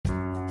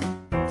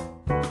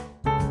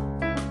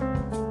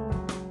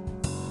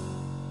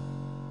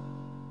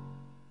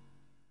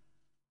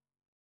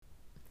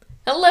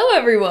Hello,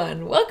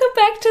 everyone. Welcome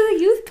back to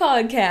the Youth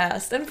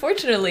Podcast.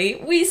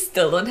 Unfortunately, we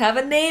still don't have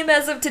a name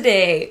as of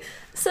today,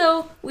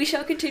 so we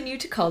shall continue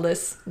to call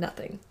this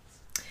Nothing.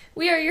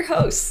 We are your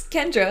hosts,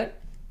 Kendra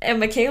and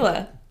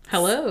Michaela.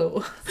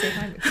 Hello. Say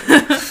hi,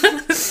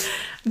 Michaela.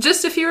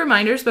 Just a few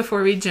reminders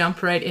before we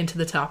jump right into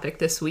the topic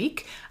this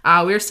week.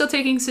 We are still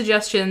taking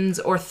suggestions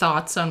or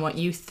thoughts on what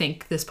you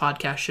think this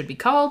podcast should be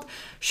called.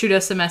 Shoot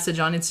us a message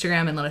on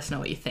Instagram and let us know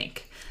what you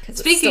think. It's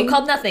still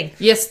called Nothing.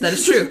 Yes, that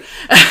is true.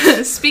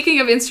 Speaking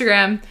of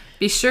Instagram,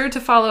 be sure to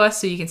follow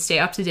us so you can stay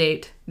up to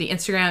date. The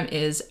Instagram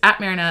is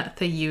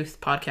 @Maranatha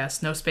Youth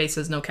Podcast. No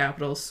spaces, no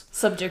capitals.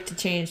 Subject to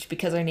change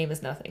because our name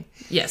is Nothing.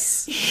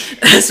 Yes.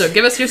 So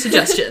give us your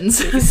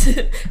suggestions.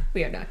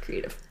 We are not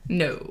creative.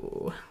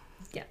 No.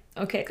 Yeah.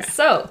 Okay.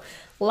 So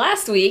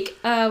last week,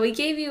 we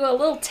gave you a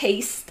little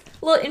taste,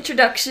 a little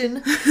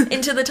introduction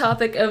into the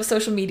topic of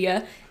social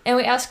media, and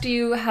we asked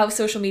you how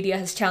social media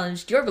has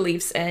challenged your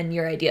beliefs and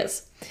your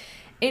ideas.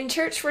 In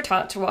church, we're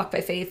taught to walk by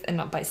faith and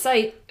not by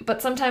sight,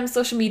 but sometimes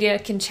social media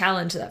can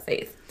challenge that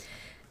faith.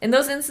 In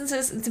those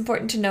instances, it's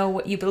important to know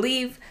what you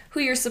believe,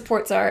 who your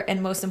supports are,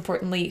 and most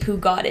importantly, who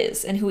God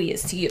is and who He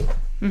is to you.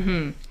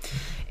 Mm-hmm.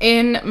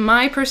 In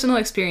my personal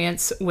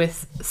experience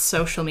with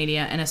social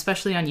media, and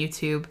especially on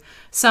YouTube,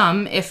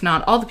 some, if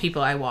not all the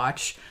people I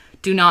watch,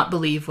 do not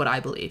believe what I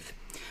believe.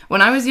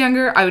 When I was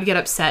younger, I would get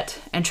upset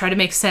and try to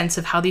make sense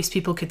of how these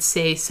people could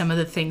say some of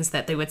the things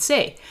that they would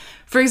say.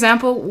 For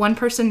example, one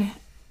person...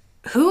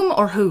 Whom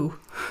or who?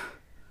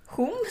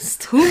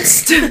 Whomst?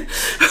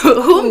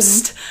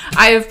 Whomst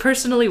I have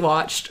personally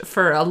watched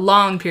for a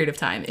long period of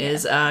time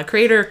is a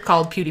creator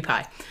called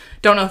PewDiePie.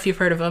 Don't know if you've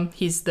heard of him.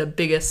 He's the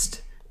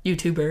biggest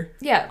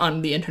YouTuber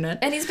on the internet.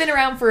 And he's been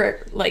around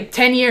for like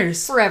 10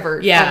 years. Forever.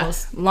 Yeah,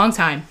 almost. Long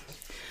time.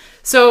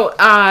 So,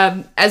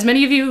 as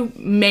many of you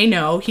may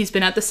know, he's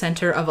been at the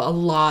center of a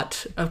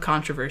lot of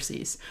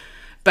controversies.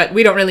 But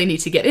we don't really need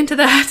to get into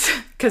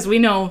that because we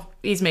know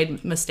he's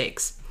made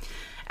mistakes.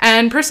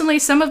 And personally,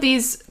 some of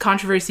these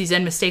controversies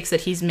and mistakes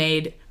that he's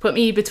made put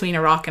me between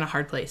a rock and a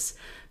hard place.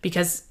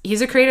 Because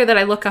he's a creator that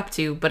I look up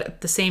to, but at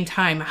the same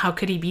time, how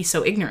could he be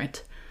so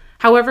ignorant?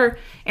 However,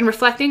 in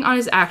reflecting on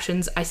his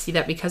actions, I see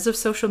that because of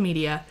social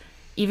media,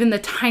 even the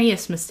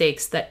tiniest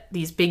mistakes that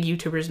these big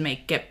YouTubers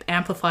make get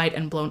amplified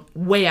and blown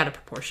way out of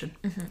proportion.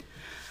 Mm-hmm.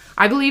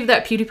 I believe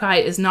that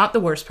PewDiePie is not the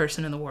worst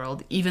person in the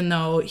world, even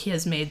though he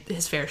has made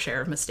his fair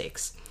share of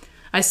mistakes.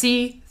 I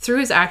see through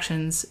his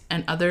actions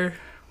and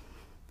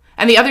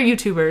the other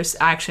YouTubers'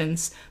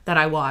 actions that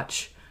I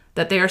watch,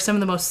 that they are some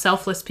of the most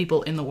selfless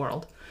people in the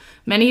world.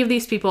 Many of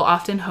these people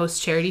often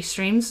host charity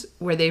streams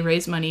where they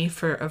raise money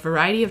for a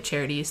variety of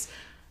charities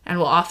and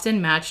will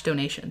often match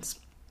donations.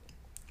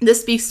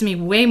 This speaks to me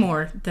way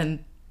more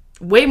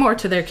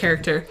to their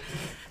character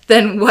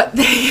than what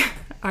they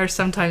are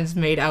sometimes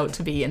made out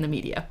to be in the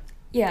media.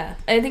 Yeah,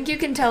 I think you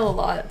can tell a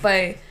lot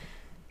by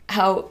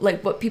how,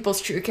 like, what people's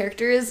true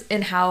character is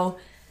and how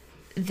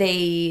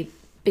they...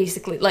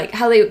 basically, like,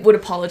 how they would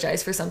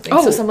apologize for something.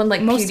 So someone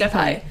like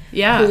PewDiePie,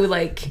 who,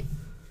 like,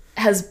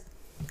 has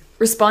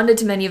responded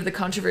to many of the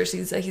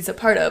controversies that he's a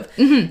part of,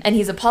 and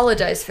he's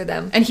apologized for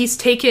them. And he's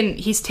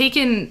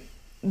taken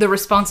the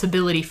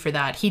responsibility for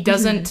that. He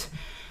doesn't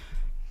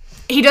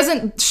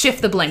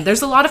shift the blame.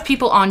 There's a lot of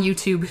people on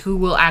YouTube who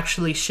will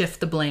actually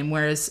shift the blame,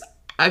 whereas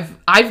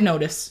I've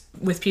noticed,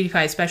 with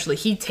PewDiePie especially,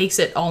 he takes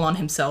it all on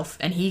himself,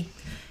 and he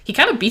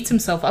kind of beats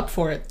himself up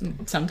for it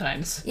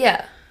sometimes.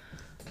 Yeah.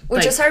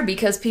 Which is hard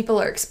because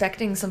people are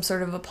expecting some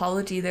sort of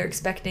apology. They're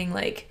expecting,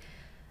 like,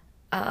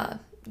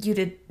 you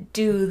to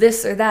do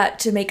this or that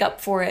to make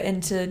up for it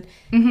and to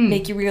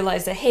make you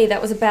realize that, hey,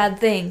 that was a bad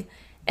thing.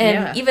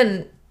 And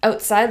even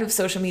outside of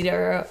social media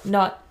or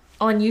not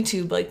on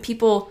YouTube, like,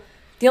 people,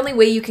 the only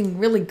way you can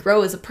really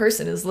grow as a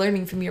person is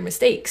learning from your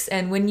mistakes.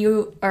 And when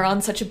you are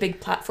on such a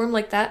big platform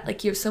like that,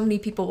 like, you have so many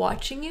people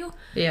watching you.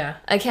 Yeah.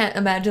 I can't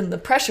imagine the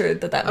pressure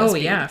that must be.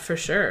 Oh, yeah, for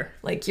sure.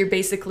 Like, you're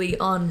basically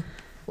on...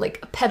 like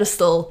a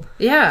pedestal,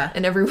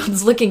 and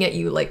everyone's looking at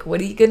you like,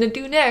 what are you gonna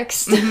do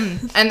next?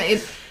 And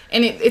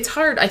it's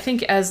hard. I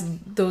think as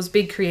those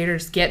big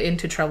creators get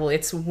into trouble,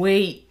 it's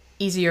way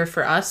easier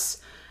for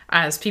us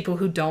as people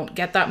who don't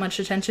get that much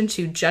attention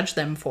to judge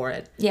them for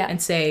it,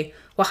 and say,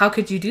 well, how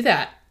could you do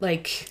that?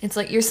 Like, it's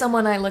like, you're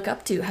someone I look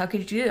up to, how could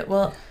you do it?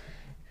 Well,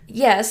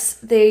 yes,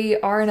 they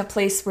are in a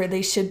place where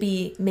they should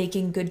be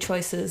making good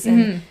choices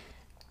and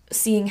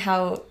seeing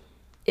how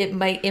it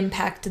might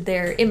impact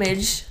their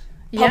image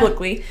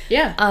publicly.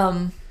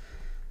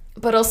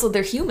 But also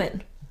they're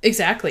human.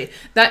 Exactly.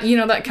 That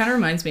kind of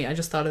reminds me, I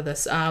just thought of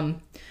this.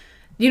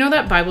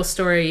 That Bible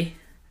story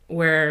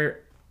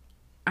where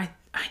I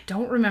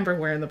don't remember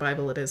where in the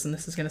Bible it is, and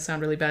this is going to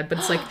sound really bad, but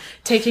it's like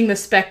taking the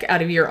speck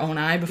out of your own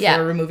eye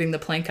before removing the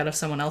plank out of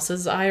someone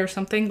else's eye or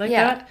something like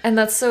that. And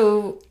that's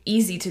so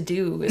easy to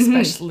do,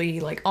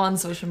 especially like on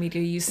social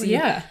media. You see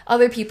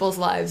other people's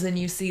lives and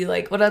you see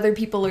like what other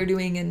people are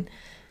doing, and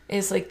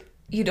it's like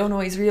you don't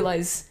always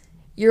realize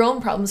your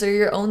own problems or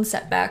your own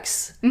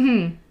setbacks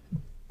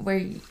where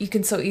you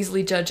can so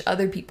easily judge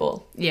other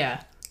people.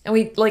 Yeah.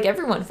 And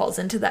everyone falls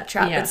into that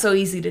trap. Yeah. It's so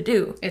easy to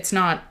do. It's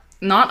not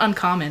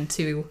uncommon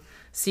to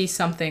see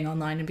something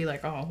online and be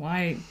like, oh,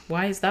 why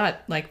is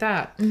that like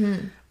that?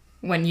 Mm-hmm.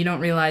 When you don't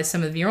realize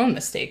some of your own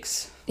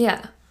mistakes.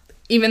 Yeah.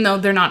 Even though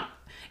they're not,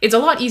 it's a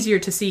lot easier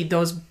to see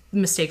those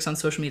mistakes on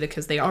social media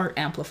because they are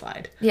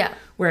amplified. Yeah.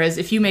 Whereas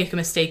if you make a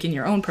mistake in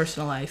your own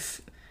personal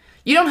life,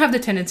 you don't have the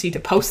tendency to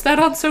post that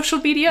on social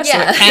media, so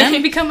it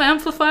can become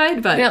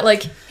amplified, but... You're not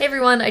like, hey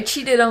everyone, I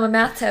cheated on my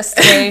math test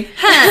today.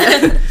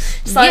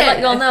 Just thought I'd let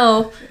y'all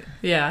know.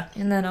 Yeah.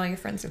 And then all your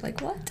friends are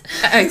like, what?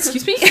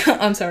 Excuse me?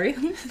 I'm sorry.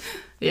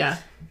 Yeah.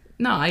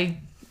 No,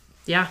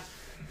 Yeah.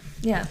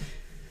 Yeah.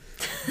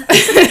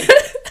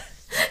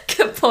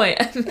 Good point.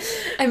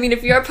 I mean,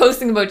 if you are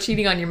posting about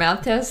cheating on your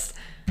math test,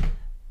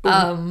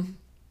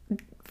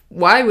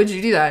 why would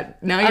you do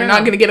that? Now you're not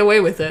going to get away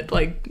with it.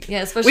 Like,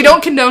 yeah, especially we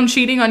don't condone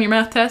cheating on your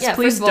math test. Yeah,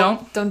 please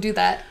don't do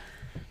that.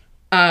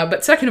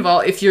 But second of all,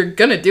 if you're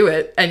going to do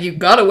it and you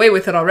got away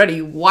with it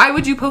already, why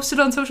would you post it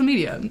on social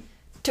media?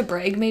 To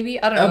brag,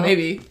 maybe? I don't know. Oh,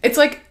 maybe. It's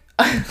like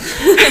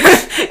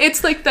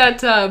it's like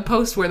that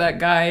post where that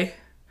guy,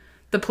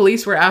 the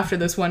police were after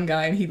this one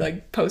guy and he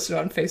like posted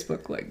on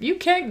Facebook like, you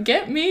can't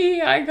get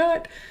me, I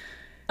got...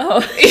 Oh.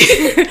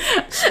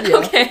 Yeah.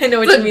 Okay, I know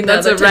what you mean.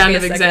 That's a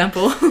random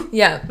example.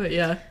 Yeah. But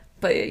yeah.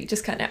 But you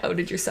just kind of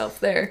outed yourself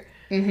there.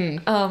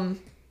 Mm-hmm.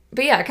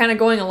 But yeah, kind of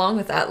going along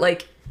with that,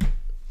 like,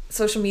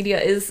 social media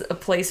is a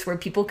place where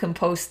people can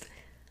post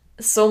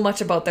so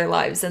much about their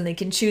lives and they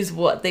can choose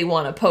what they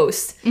want to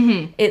post.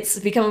 Mm-hmm. It's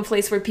become a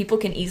place where people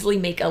can easily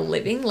make a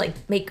living, like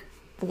make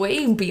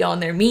way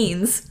beyond their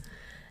means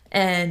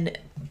and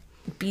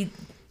be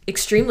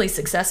extremely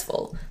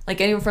successful. Like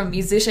anyone from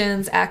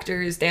musicians,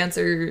 actors,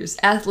 dancers,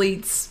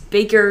 athletes,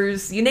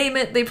 bakers, you name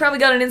it, they probably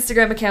got an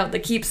Instagram account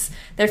that keeps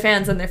their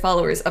fans and their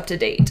followers up to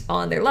date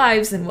on their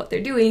lives and what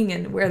they're doing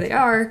and where they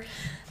are.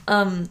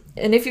 And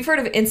if you've heard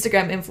of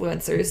Instagram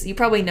influencers, you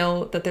probably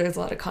know that there's a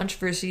lot of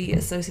controversy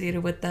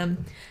associated with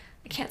them.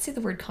 I can't say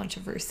the word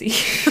controversy.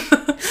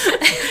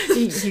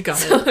 You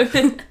got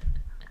it.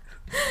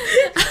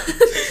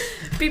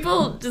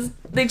 People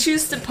they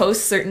choose to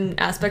post certain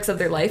aspects of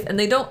their life and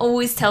they don't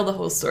always tell the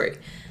whole story.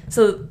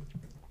 So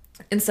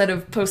instead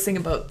of posting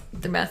about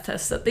their math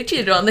tests that they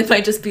cheated on, they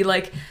might just be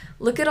like,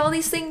 look at all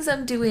these things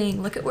I'm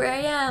doing, look at where I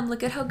am,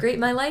 look at how great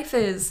my life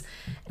is.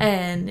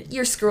 And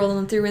you're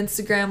scrolling through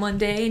Instagram one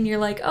day and you're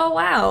like, oh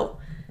wow,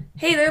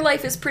 hey, their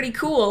life is pretty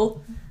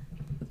cool.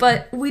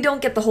 But we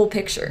don't get the whole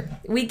picture.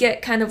 We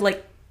get kind of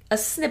like a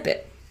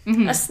snippet,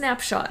 a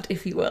snapshot,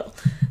 if you will.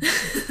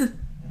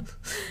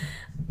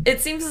 It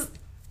seems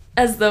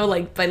as though,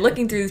 like, by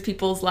looking through these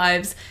people's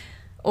lives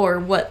or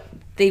what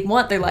they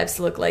want their lives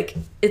to look like,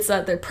 it's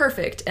that they're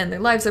perfect, and their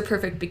lives are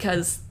perfect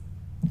because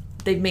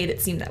they've made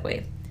it seem that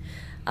way.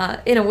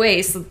 In a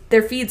way, so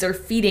their feeds are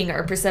feeding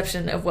our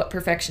perception of what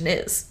perfection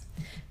is,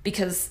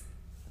 because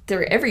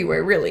they're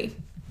everywhere, really.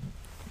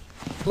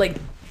 Like,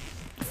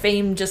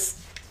 fame just...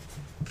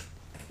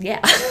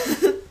 Yeah.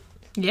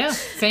 Yeah,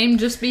 fame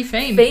just be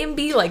fame. Fame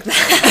be like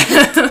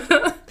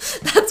that.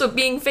 That's what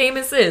being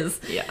famous is.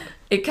 Yeah.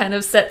 It kind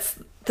of sets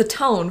the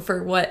tone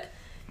for what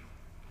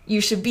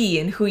you should be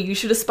and who you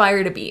should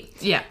aspire to be.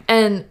 Yeah.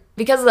 And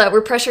because of that,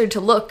 we're pressured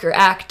to look or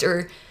act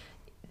or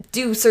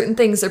do certain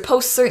things or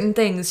post certain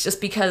things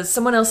just because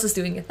someone else is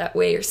doing it that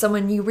way or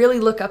someone you really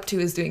look up to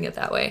is doing it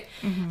that way.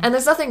 Mm-hmm. And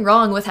there's nothing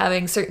wrong with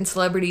having certain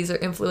celebrities or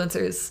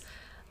influencers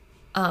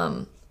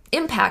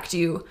impact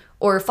you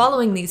or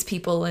following these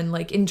people and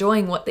like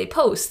enjoying what they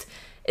post.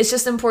 It's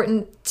just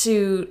important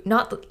to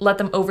not let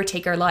them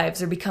overtake our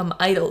lives or become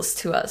idols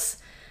to us.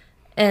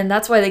 And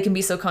that's why they can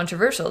be so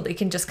controversial. They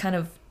can just kind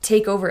of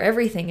take over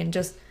everything and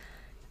just,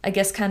 I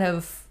guess, kind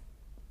of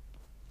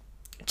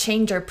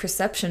change our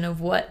perception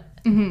of what...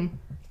 Mm-hmm.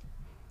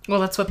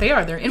 Well, that's what they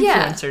are. They're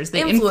influencers.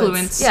 They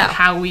influence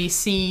how we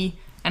see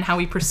and how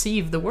we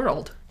perceive the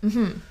world.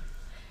 Mm-hmm.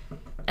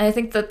 And I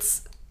think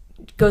that's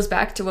goes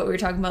back to what we were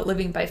talking about,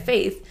 living by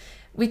faith.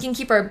 We can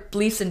keep our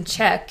beliefs in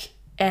check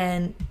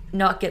and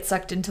not get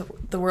sucked into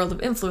the world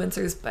of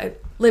influencers by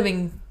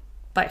living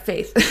by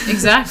faith.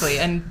 Exactly.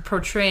 And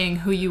portraying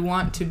who you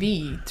want to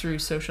be through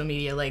social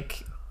media.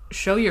 Like,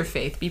 show your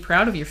faith. Be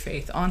proud of your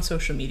faith on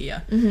social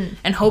media. Mm-hmm.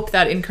 And hope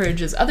that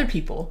encourages other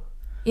people.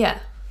 Yeah.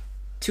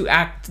 To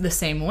act the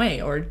same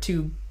way or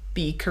to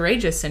be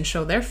courageous and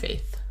show their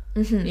faith.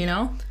 Mm-hmm. You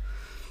know?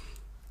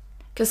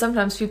 Because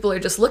sometimes people are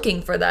just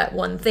looking for that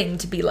one thing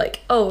to be like,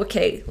 oh,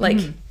 okay,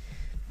 like,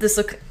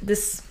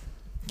 this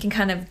can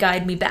kind of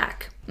guide me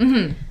back.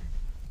 Mm-hmm.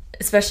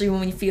 Especially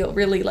when you feel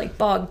really, like,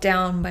 bogged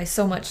down by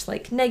so much,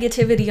 like,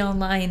 negativity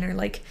online or,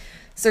 like,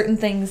 certain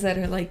things that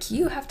are like,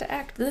 you have to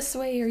act this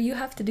way or you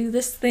have to do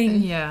this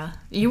thing. Yeah.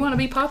 You want to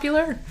be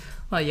popular?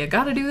 Well, you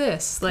gotta do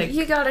this. Like,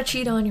 you gotta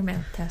cheat on your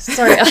math test.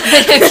 Sorry,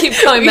 I keep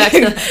going back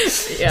to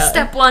that. Yeah.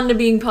 Step 1 to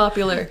being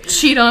popular.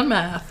 Cheat on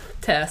math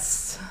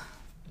tests.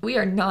 We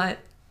are not.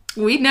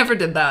 We never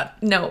did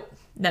that. No,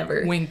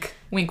 never. Wink.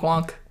 Wink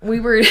wonk. We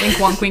were... Wink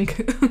wonk wink.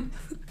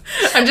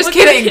 I'm just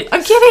kidding.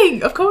 I'm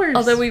kidding, of course.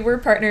 Although we were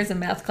partners in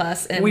math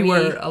class and we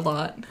were a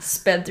lot.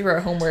 sped through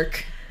our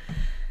homework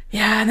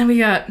Yeah, and then we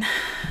got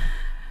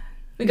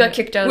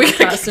kicked out of the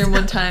classroom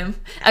one time.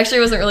 Actually,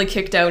 it wasn't really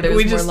kicked out. It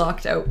was more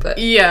locked out. But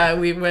yeah,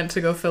 we went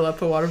to go fill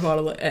up a water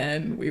bottle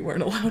and we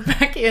weren't allowed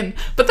back in.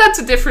 But that's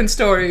a different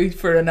story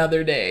for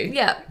another day.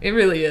 Yeah. It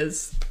really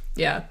is.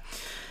 Yeah.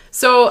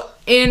 So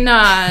in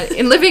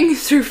living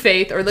through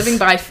faith or living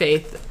by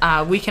faith,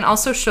 we can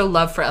also show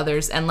love for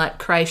others and let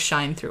Christ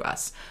shine through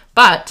us.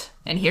 But,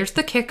 and here's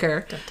the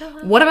kicker,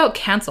 what about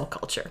cancel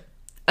culture?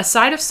 A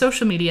side of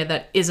social media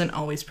that isn't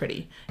always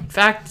pretty. In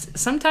fact,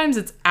 sometimes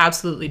it's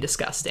absolutely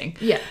disgusting.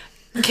 Yeah.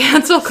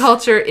 Cancel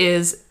culture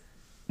is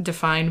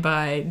defined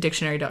by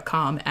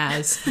dictionary.com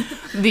as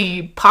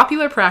the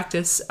popular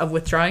practice of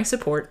withdrawing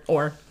support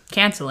or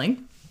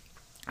canceling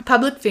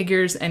public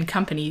figures and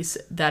companies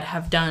that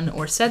have done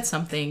or said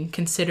something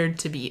considered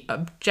to be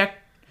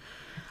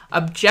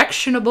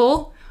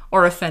objectionable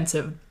or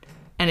offensive,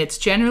 and it's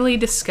generally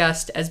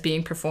discussed as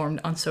being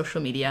performed on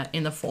social media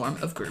in the form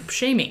of group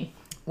shaming.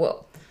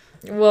 Whoa.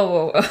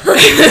 What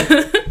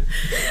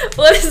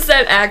does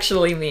that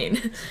actually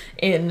mean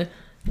in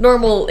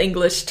normal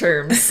English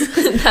terms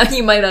that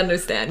you might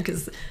understand?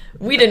 Because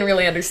we didn't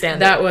really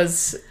understand that.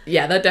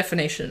 That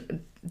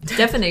definition.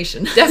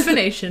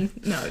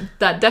 No,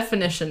 that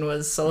definition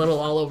was a little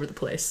all over the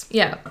place.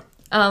 Yeah.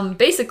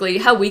 Basically,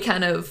 how we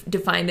kind of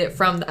defined it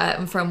from that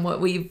and from what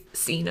we've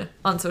seen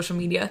on social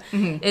media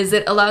is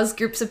it allows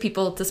groups of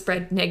people to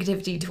spread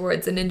negativity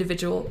towards an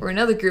individual or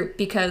another group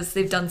because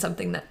they've done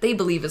something that they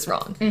believe is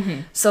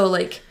wrong. So,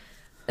 like,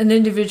 an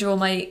individual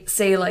might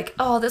say, like,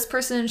 oh, this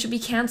person should be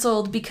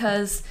canceled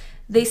because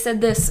they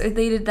said this or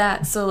they did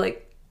that. So,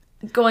 like,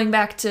 going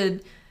back to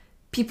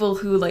people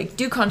who, like,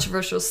 do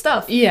controversial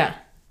stuff. Yeah.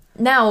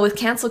 Now, with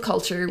cancel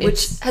culture,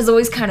 which has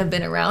always kind of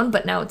been around,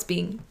 but now it's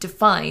being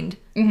defined,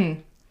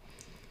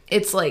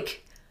 it's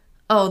like,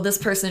 oh, this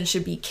person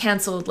should be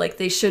canceled. Like,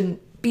 they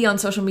shouldn't be on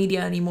social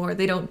media anymore.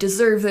 They don't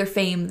deserve their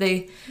fame.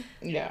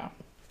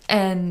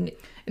 And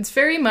it's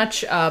very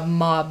much a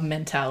mob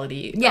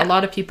mentality. Yeah. A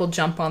lot of people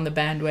jump on the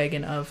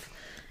bandwagon of,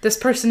 this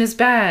person is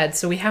bad,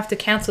 so we have to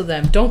cancel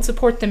them. Don't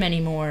support them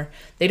anymore.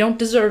 They don't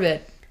deserve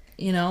it.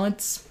 You know,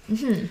 it's...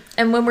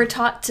 And when we're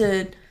taught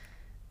to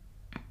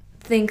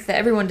think that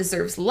everyone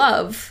deserves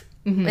love,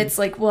 it's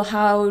like, well,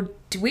 how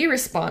do we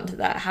respond to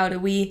that? How do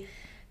we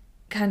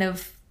kind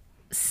of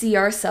see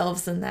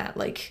ourselves in that?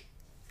 Like,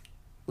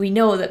 we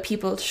know that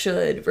people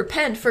should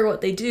repent for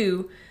what they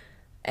do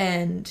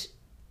and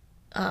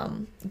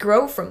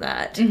grow from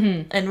that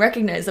and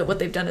recognize that what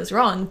they've done is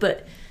wrong,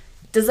 but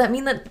does that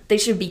mean that they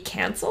should be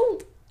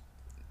canceled?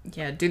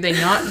 Yeah, do they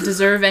not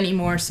deserve any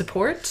more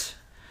support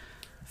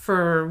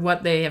for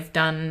what they have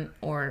done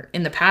or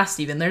in the past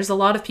even? There's a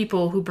lot of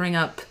people who bring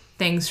up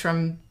things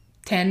from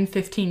 10,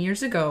 15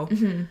 years ago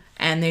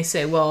and they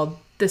say, well,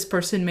 this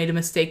person made a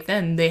mistake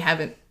then. They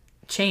haven't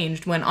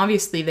changed, when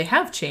obviously they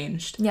have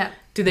changed. Yeah.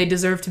 Do they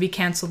deserve to be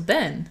canceled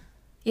then?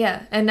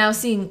 Yeah, and now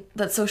seeing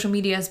that social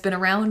media has been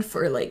around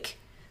for like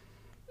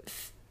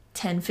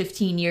 10,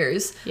 15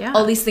 years,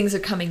 all these things are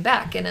coming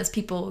back. And as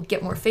people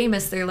get more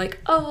famous, they're like,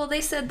 oh, well,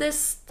 they said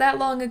this that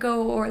long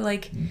ago, or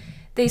like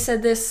they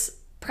said this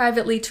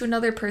privately to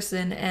another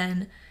person.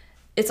 And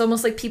it's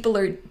almost like people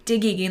are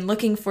digging and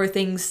looking for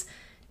things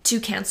to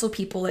cancel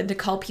people and to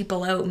call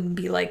people out and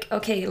be like,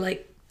 okay,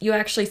 like, you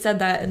actually said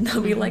that. And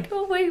they'll be like,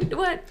 oh, wait,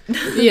 what?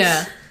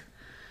 Yeah.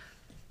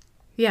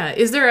 Yeah.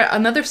 Is there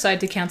another side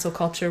to cancel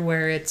culture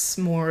where it's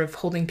more of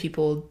holding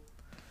people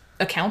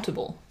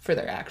accountable for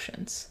their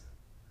actions?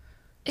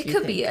 It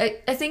could be.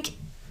 I think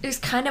there's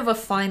kind of a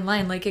fine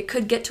line. Like, it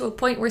could get to a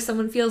point where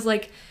someone feels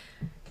like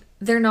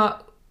they're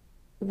not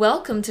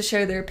welcome to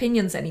share their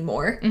opinions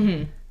anymore.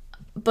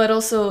 But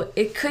also,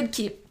 it could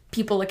keep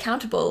people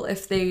accountable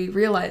if they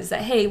realize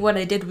that, hey, what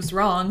I did was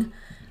wrong,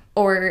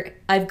 or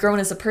I've grown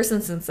as a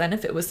person since then,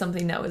 if it was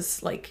something that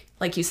was, like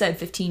you said,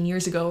 15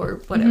 years ago or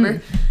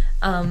whatever.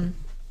 And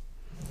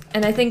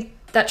I think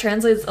that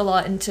translates a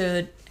lot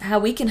into how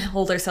we can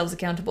hold ourselves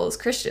accountable as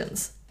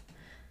Christians.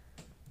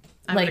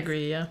 I would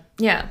agree, yeah.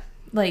 Yeah.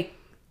 Like,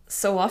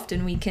 so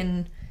often we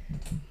can,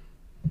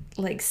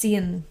 like, see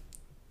in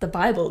the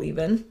Bible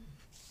even.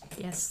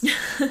 Yes.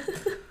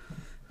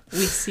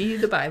 We see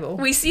the Bible.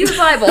 We see the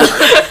Bible.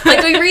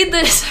 Like, we read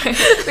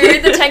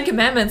the Ten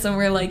Commandments and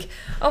we're like,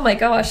 oh my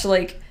gosh,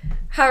 like,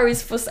 how are we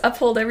supposed to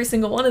uphold every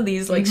single one of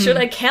these? Like, should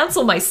I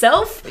cancel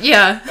myself?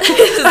 Yeah.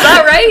 Is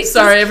that right?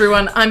 Sorry,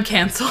 everyone, I'm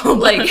canceled.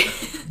 Like,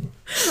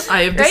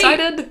 I have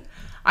decided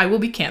I will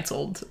be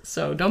canceled,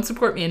 so don't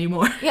support me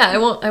anymore. Yeah, I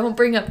won't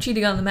bring up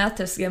cheating on the math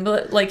test again,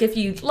 but, like, if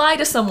you lie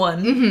to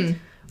someone...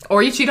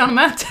 Or you cheat on a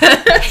math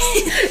test.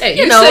 Hey,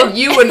 you said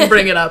you wouldn't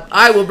bring it up.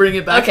 I will bring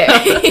it back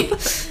up.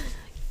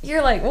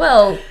 You're like,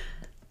 well,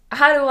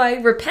 how do I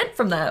repent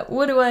from that?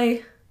 What do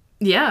I...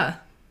 Yeah.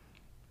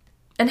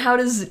 And how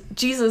does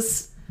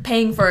Jesus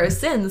paying for our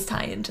sins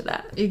tie into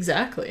that?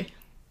 Exactly.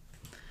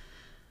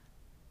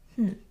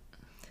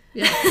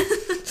 Yeah.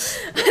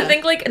 I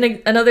think, like,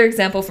 another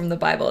example from the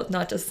Bible,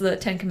 not just the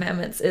Ten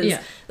Commandments, is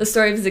the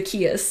story of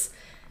Zacchaeus.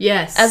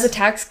 Yes. As a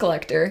tax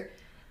collector,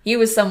 he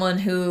was someone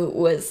who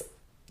was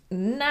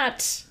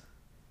not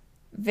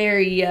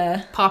very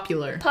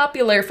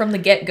popular from the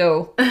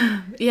get-go.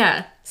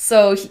 Yeah.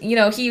 So, you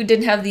know, he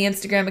didn't have the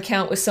Instagram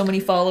account with so many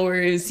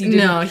followers.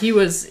 He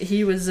was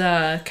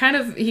kind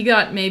of, he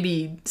got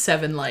maybe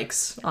 7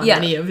 likes on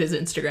any of his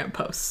Instagram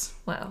posts.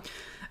 Wow.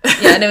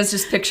 Yeah, and it was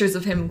just pictures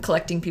of him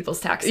collecting people's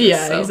taxes.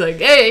 Yeah, so. He's like,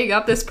 hey,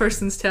 got this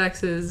person's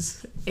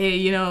taxes. Hey,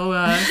 you know...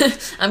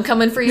 I'm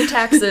coming for your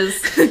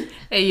taxes.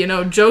 Hey, you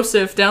know,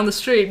 Joseph down the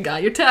street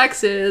got your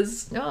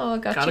taxes. Oh,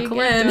 Gotta you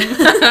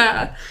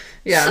again.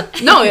 Yeah.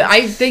 No,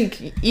 I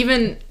think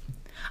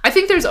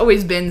there's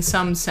always been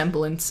some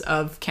semblance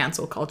of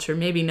cancel culture.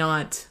 Maybe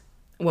not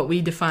what we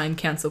define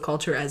cancel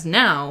culture as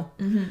now.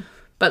 Mm-hmm.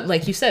 But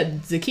like you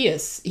said,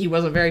 Zacchaeus, he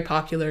wasn't very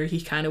popular.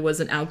 He kind of was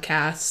an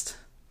outcast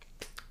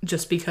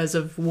just because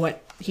of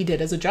what he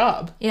did as a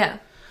job. Yeah.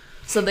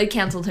 So they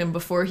canceled him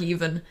before he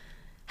even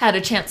had a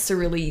chance to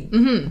really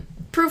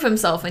prove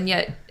himself. And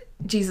yet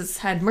Jesus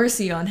had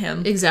mercy on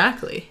him.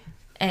 Exactly.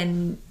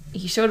 And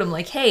he showed him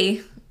like,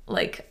 hey,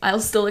 like,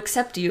 I'll still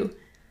accept you.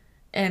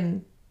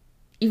 And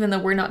even though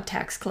we're not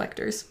tax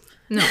collectors.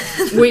 No,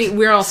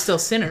 we're all still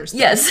sinners. Though.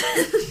 Yes,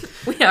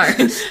 we are.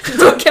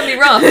 Don't get me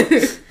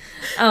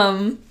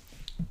wrong.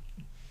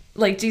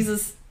 Like,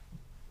 Jesus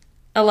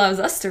allows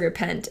us to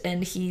repent,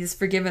 and he's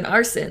forgiven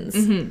our sins.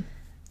 Mm-hmm.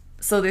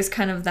 So there's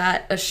kind of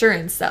that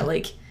assurance that,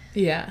 like,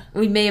 yeah,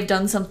 we may have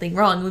done something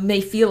wrong. We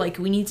may feel like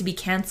we need to be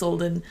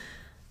canceled, and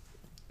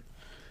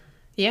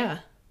yeah,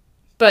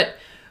 but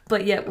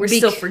yet we're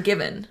still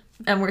forgiven,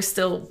 and we're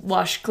still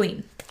washed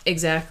clean.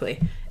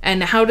 Exactly.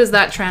 And how does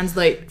that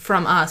translate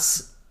from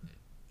us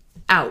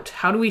out?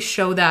 How do we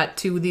show that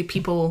to the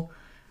people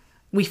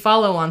we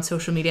follow on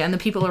social media and the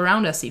people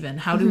around us even?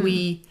 How do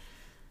we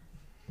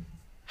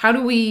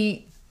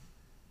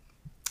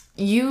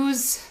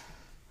use,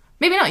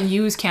 maybe not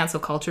use cancel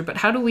culture, but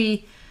how do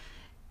we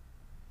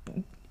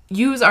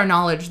use our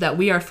knowledge that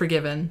we are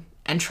forgiven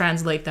and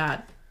translate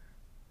that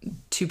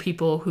to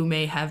people who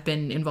may have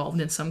been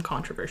involved in some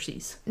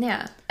controversies?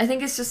 Yeah, I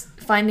think it's just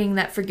finding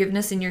that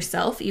forgiveness in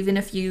yourself, even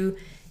if you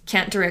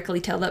can't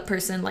directly tell that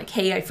person, like,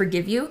 hey, I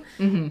forgive you.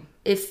 Mm-hmm.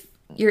 If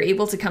you're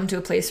able to come to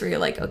a place where you're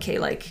like, okay,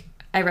 like,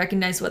 I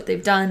recognize what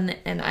they've done,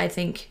 and I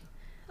think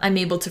I'm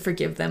able to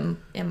forgive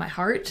them in my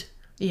heart.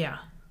 Yeah.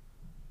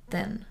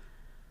 Then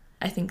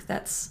I think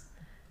that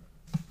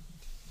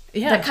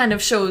kind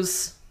of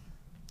shows,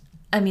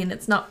 I mean,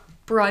 it's not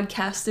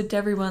broadcasted to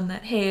everyone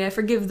that, hey, I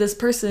forgive this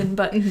person,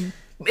 but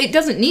it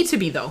doesn't need to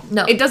be, though.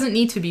 No, it doesn't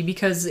need to be,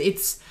 because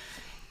it's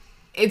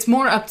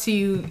more up to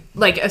you.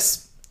 Like,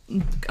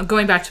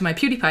 going back to my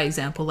PewDiePie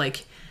example,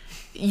 like,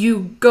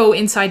 you go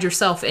inside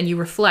yourself and you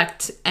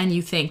reflect and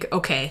you think,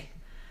 okay,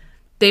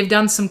 they've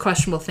done some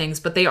questionable things,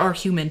 but they are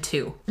human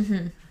too.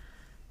 Mm-hmm.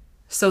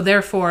 So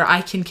therefore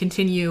I can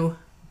continue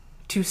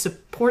to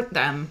support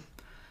them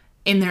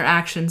in their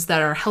actions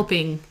that are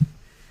helping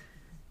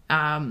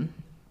out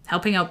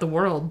the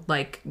world,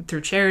 like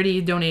through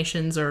charity,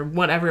 donations, or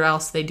whatever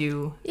else they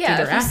do. Yeah,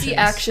 through their if you see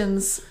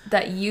actions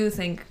that you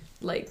think,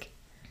 like,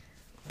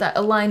 that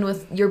align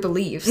with your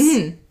beliefs,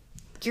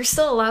 you're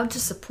still allowed to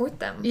support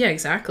them. Yeah,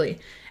 exactly.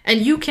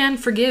 And you can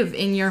forgive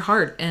in your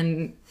heart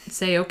and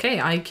say, okay,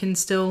 I can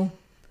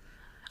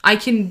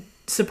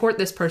support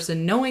this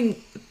person, knowing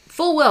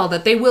full well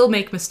that they will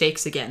make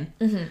mistakes again.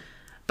 Mm-hmm.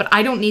 But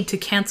I don't need to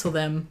cancel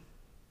them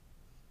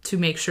to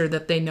make sure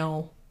that they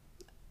know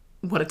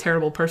what a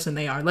terrible person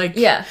they are. Like,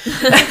 yeah.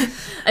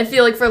 I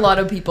feel like for a lot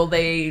of people,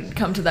 they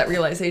come to that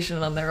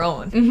realization on their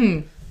own.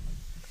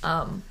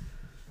 Mm-hmm.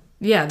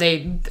 Yeah,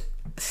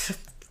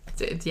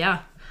 yeah.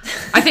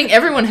 I think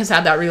everyone has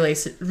had that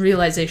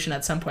realization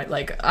at some point.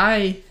 Like,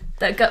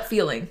 that gut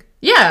feeling.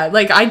 Yeah,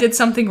 like, I did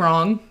something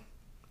wrong,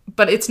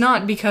 but it's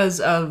not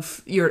because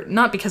you're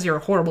a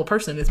horrible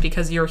person. It's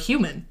because you're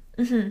human.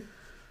 Mm-hmm.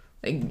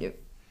 Like,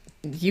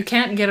 you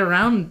can't get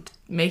around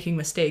making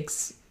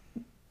mistakes.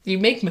 You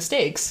make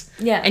mistakes.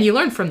 Yeah. And you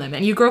learn from them,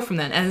 and you grow from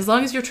them. And as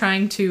long as you're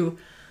trying to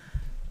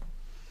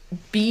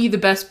be the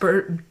best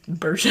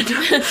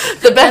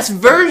the best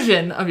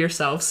version of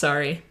yourself,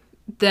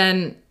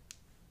 then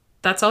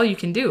that's all you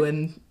can do,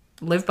 and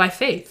live by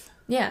faith.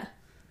 Yeah.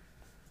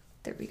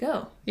 There we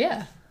go.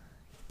 Yeah.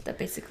 That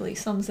basically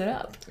sums it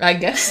up. I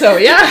guess so,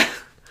 yeah.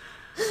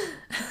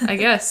 I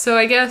guess.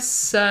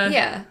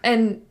 Yeah,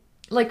 and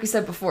like we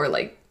said before,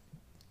 like,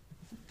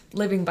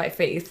 living by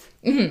faith.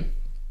 Mm-hmm.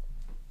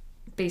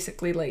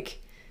 Basically,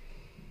 like,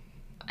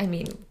 I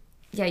mean,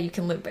 yeah, you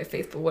can live by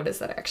faith, but what does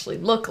that actually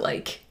look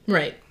like?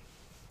 Right.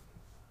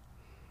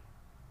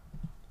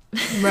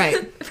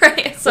 Right.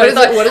 Right. So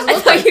I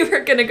thought you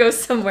were going to go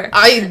somewhere.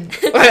 I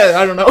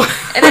don't know.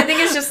 And I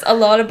think it's just a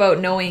lot about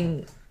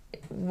knowing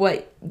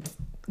what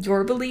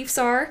your beliefs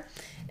are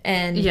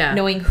and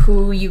knowing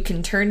who you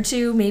can turn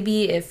to.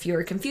 Maybe if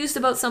you're confused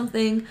about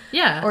something.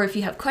 Yeah. Or if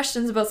you have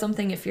questions about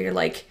something, if you're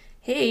like,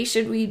 hey,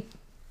 should we,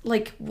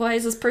 like, why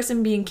is this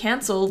person being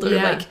canceled? Or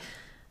like,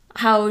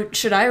 how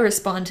should I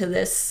respond to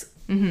this?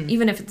 Mm-hmm.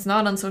 Even if it's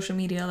not on social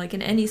media, like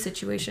in any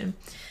situation.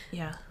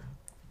 Yeah.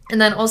 And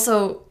then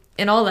also,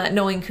 in all that,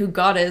 knowing who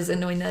God is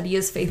and knowing that he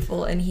is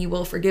faithful and he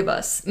will forgive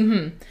us.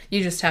 Mm-hmm.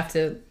 You just have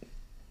to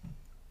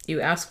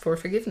You ask for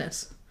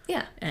forgiveness.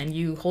 Yeah. And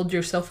you hold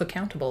yourself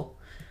accountable.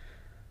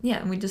 Yeah,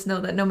 and we just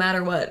know that no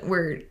matter what,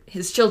 we're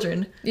his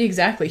children.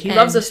 Exactly. He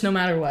loves us no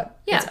matter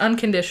what. Yeah. It's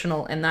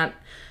unconditional, and that,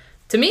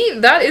 to me,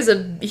 that is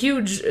a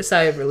huge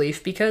sigh of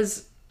relief,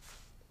 because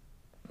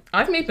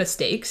I've made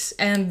mistakes,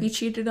 and... You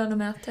cheated on a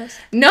math test?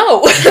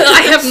 No!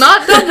 I have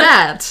not done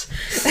that!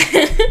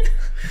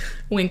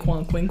 Wink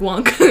wonk, wink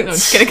wonk. No, I'm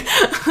just kidding.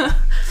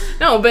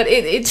 No, but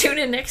it Tune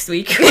in next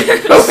week.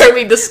 where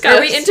we discuss...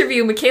 Where we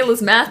interview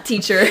Michaela's math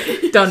teacher.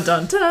 Dun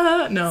dun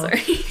dun! No.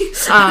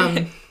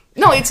 Sorry.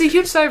 No, it's a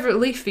huge sigh of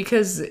relief,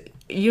 because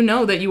you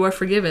know that you are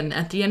forgiven.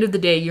 At the end of the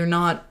day, you're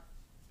not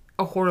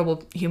a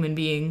horrible human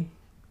being.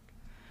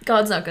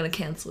 God's not going to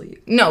cancel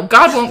you. No,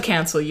 God won't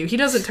cancel you. He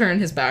doesn't turn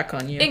his back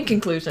on you. In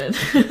conclusion.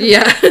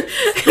 Yeah.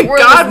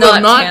 God will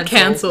not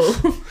cancel.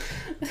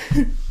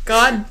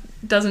 God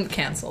doesn't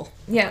cancel.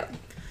 Yeah.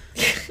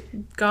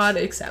 God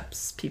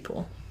accepts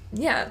people.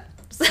 Yeah.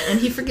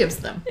 And he forgives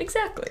them.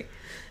 Exactly.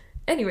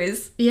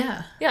 Anyways.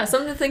 Yeah. Yeah,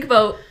 something to think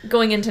about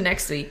going into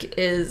next week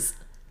is...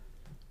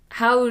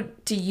 How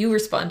do you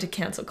respond to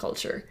cancel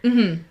culture?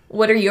 Mm-hmm.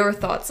 What are your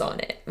thoughts on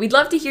it? We'd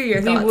love to hear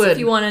your thoughts. If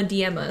you want to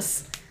DM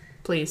us.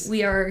 Please.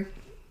 We are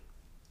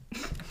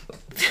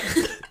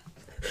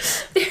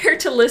there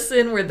to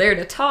listen. We're there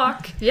to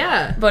talk.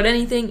 Yeah. About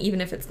anything, even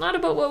if it's not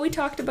about what we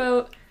talked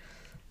about.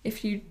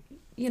 If you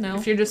know.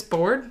 If you're just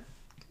bored,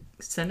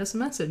 send us a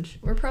message.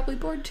 We're probably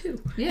bored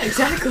too. Yeah,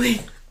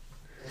 exactly.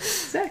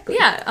 Exactly.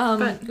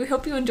 Yeah, we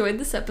hope you enjoyed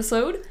this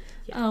episode.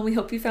 Yeah. We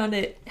hope you found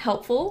it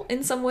helpful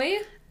in some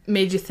way.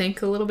 Made you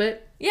think a little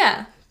bit.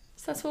 Yeah.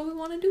 So that's what we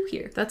want to do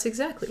here. That's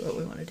exactly what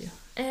we want to do.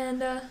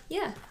 And,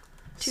 yeah.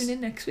 Tune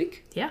in next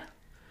week. Yeah.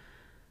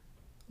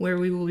 Where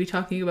we will be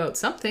talking about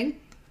something.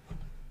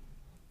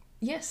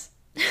 Yes.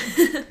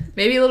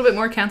 Maybe a little bit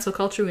more cancel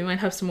culture. We might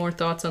have some more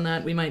thoughts on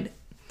that. We might,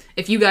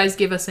 if you guys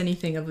give us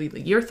anything of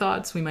your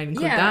thoughts, we might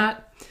include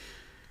that.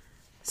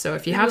 So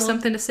if you have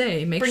something to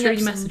say, make sure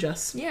you message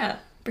us. Yeah.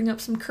 Bring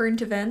up some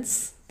current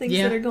events, things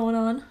that are going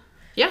on.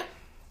 Yeah.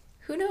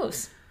 Who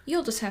knows?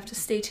 You'll just have to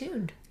stay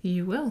tuned.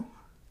 You will.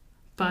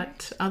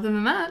 But other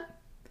than that,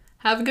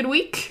 have a good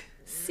week.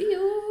 See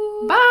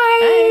you. Bye.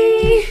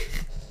 Bye.